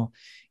him now,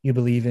 you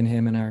believe in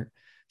him and are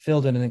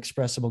filled in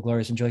inexpressible,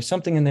 glorious and joy.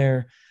 Something in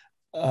there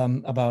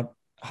about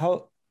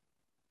how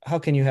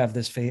can you have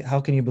this faith? How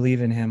can you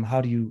believe in him?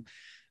 How do you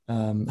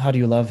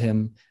love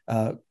him?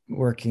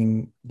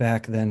 Working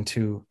back then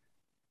to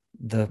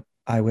the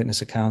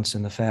eyewitness accounts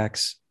and the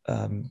facts,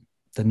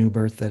 the new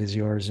birth that is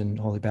yours in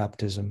holy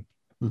baptism.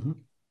 Mm-hmm.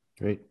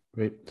 Great.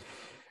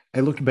 I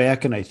looked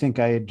back and I think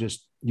I had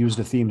just used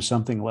a theme,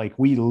 something like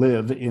we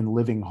live in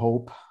living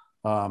hope.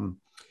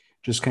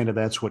 Just kind of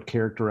that's what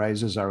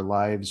characterizes our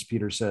lives,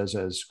 Peter says,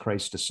 as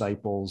Christ's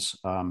disciples.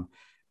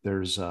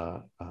 There's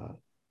a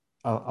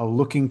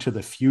looking to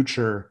the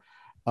future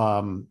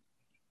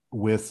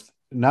with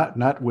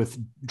not with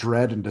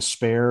dread and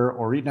despair,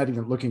 or not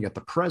even looking at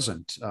the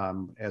present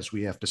as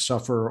we have to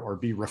suffer or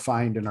be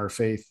refined in our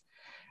faith,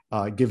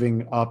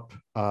 giving up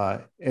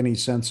any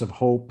sense of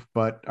hope,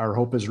 but our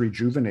hope is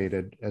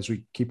rejuvenated as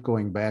we keep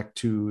going back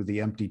to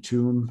the empty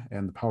tomb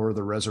and the power of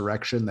the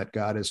resurrection that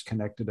God has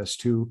connected us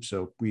to.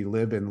 So we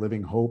live in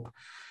living hope.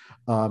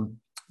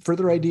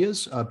 Further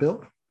ideas,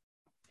 Bill?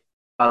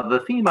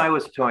 The theme I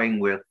was toying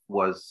with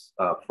was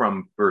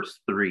from verse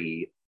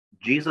 3.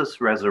 Jesus'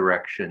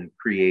 resurrection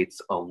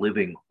creates a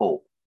living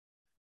hope.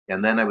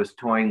 And then I was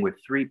toying with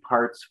three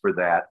parts for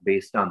that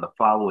based on the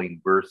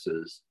following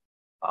verses.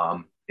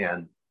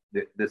 And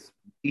this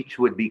each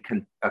would be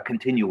a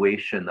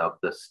continuation of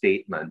the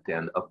statement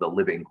and of the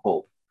living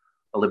hope.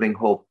 A living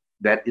hope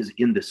that is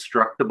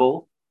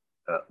indestructible,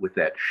 with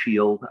that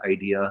shield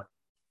idea.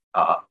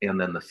 And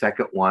then the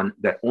second one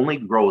that only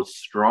grows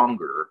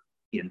stronger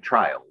in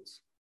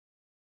trials.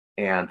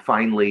 And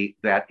finally,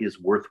 that is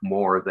worth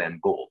more than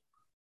gold.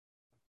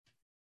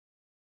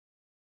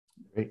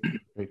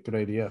 Great, good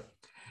idea.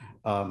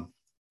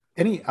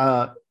 Any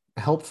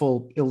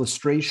helpful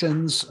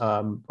illustrations,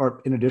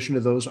 or in addition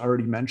to those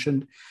already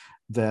mentioned,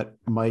 that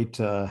might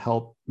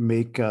help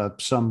make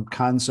some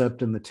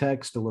concept in the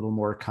text a little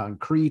more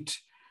concrete,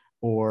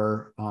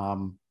 or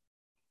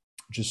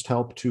just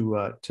help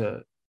to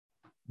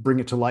bring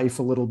it to life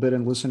a little bit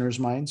in listeners'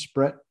 minds?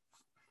 Brett?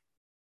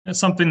 That's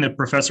something that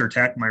Professor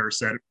Tackmeyer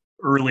said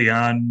early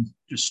on,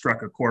 just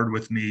struck a chord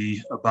with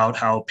me about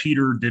how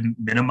Peter didn't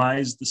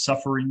minimize the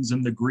sufferings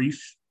and the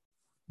grief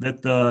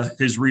that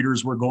his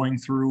readers were going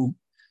through.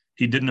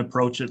 He didn't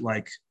approach it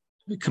like,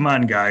 come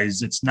on,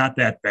 guys, it's not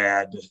that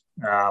bad.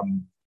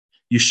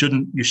 You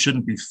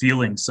shouldn't be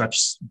feeling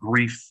such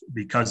grief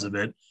because of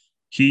it.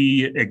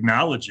 He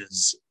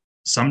acknowledges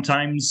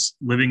sometimes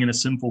living in a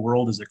sinful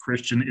world as a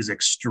Christian is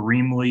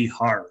extremely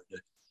hard.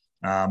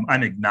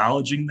 I'm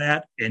acknowledging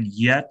that, and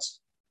yet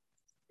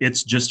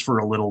it's just for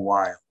a little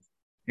while.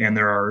 And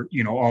there are,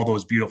 all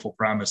those beautiful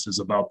promises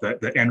about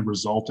the end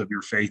result of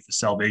your faith, the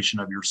salvation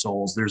of your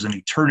souls. There's an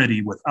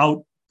eternity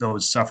without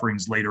those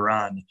sufferings later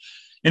on.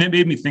 And it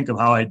made me think of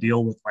how I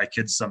deal with my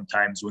kids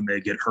sometimes when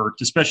they get hurt,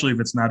 especially if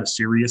it's not a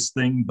serious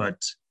thing, but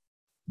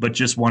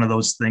just one of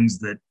those things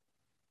that,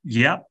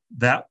 yeah,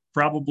 that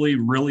probably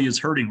really is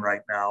hurting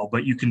right now.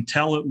 But you can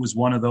tell it was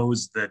one of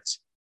those that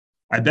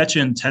I bet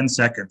you in 10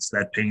 seconds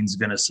that pain's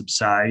going to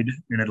subside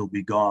and it'll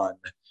be gone.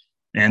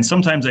 And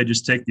sometimes I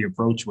just take the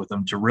approach with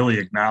them to really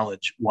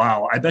acknowledge,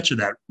 wow, I bet you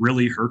that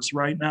really hurts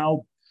right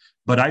now.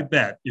 But I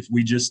bet if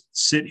we just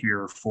sit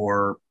here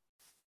for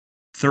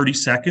 30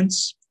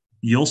 seconds,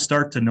 you'll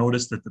start to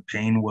notice that the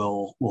pain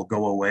will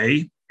go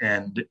away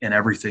and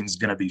everything's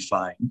going to be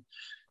fine.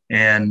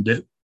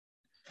 And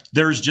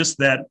there's just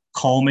that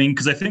calming,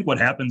 because I think what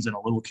happens in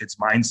a little kid's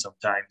mind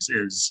sometimes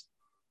is,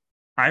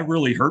 I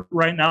really hurt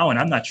right now, and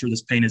I'm not sure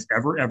this pain is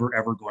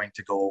ever going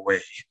to go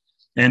away.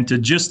 And to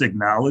just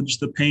acknowledge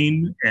the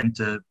pain and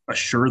to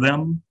assure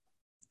them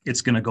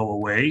it's going to go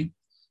away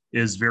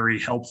is very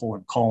helpful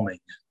and calming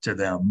to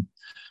them.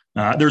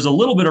 There's a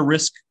little bit of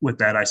risk with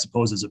that, I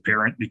suppose, as a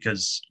parent,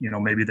 because,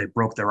 maybe they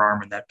broke their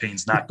arm and that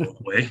pain's not going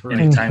away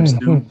anytime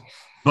soon.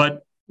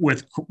 But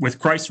with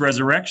Christ's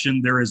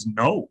resurrection, there is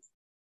no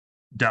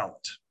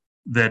doubt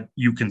that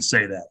you can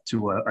say that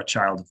to a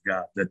child of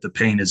God, that the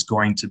pain is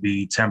going to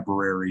be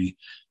temporary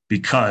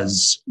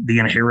because the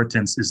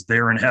inheritance is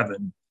there in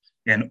heaven.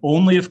 And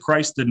only if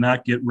Christ did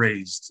not get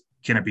raised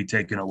can it be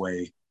taken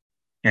away,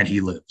 and he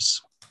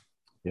lives.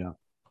 Yeah.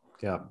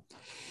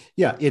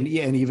 And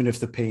even if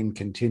the pain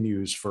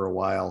continues for a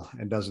while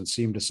and doesn't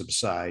seem to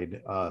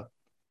subside,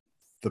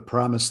 the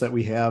promise that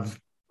we have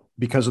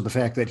because of the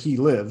fact that he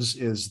lives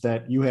is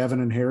that you have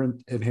an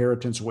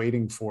inheritance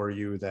waiting for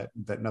you that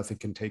nothing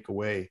can take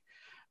away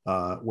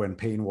when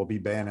pain will be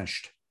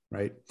banished,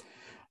 right?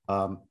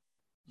 I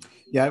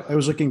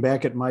was looking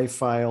back at my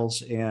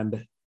files,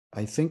 and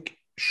I think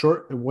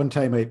one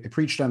time I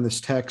preached on this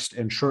text,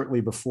 and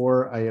shortly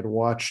before I had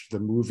watched the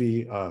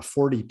movie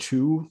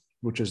 42,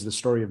 which is the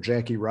story of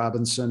Jackie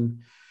Robinson,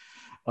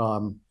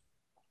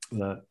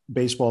 the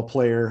baseball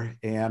player.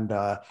 And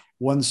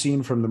one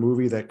scene from the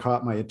movie that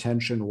caught my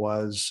attention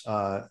was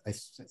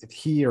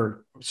he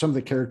or some of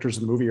the characters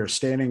in the movie are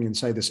standing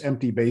inside this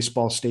empty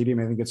baseball stadium.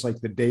 I think it's like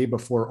the day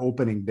before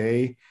opening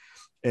day.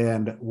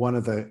 And one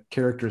of the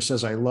characters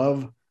says, I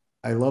love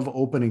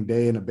opening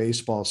day in a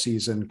baseball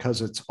season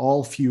because it's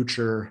all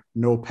future,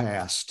 no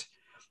past.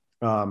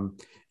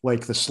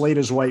 Like the slate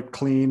is wiped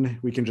clean.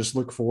 We can just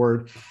look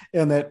forward.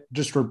 And that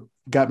just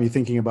got me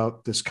thinking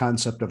about this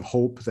concept of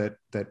hope that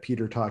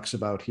Peter talks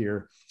about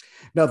here.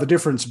 Now, the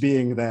difference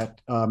being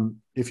that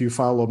if you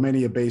follow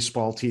many a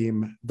baseball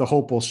team, the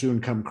hope will soon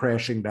come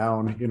crashing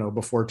down,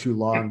 before too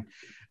long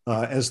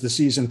as the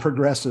season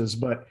progresses.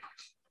 But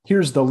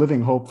here's the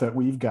living hope that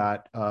we've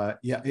got.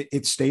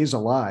 It stays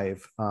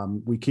alive.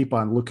 We keep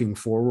on looking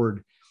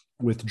forward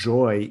with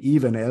joy,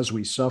 even as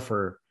we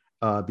suffer,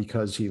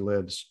 because he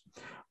lives.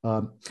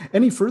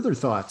 Any further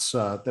thoughts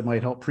that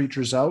might help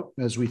preachers out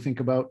as we think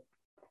about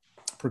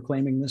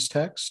proclaiming this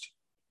text?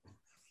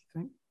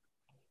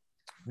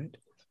 Right.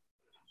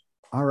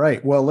 All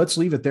right. Well, let's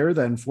leave it there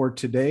then for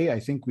today. I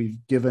think we've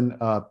given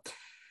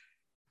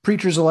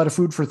preachers a lot of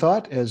food for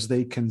thought as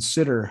they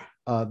consider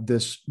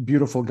this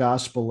beautiful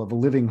gospel of a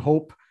living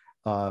hope,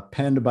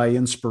 penned by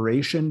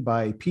inspiration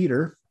by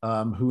Peter,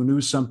 who knew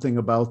something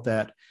about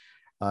that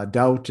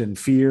doubt and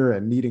fear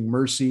and needing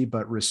mercy,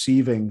 but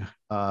receiving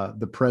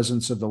the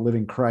presence of the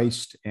living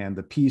Christ and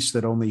the peace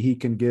that only he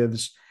can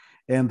gives,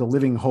 and the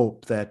living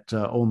hope that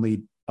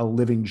only a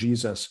living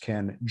Jesus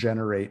can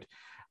generate.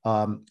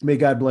 May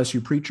God bless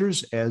you,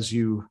 preachers, as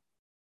you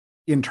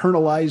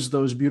internalize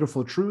those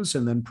beautiful truths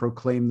and then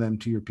proclaim them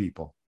to your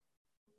people.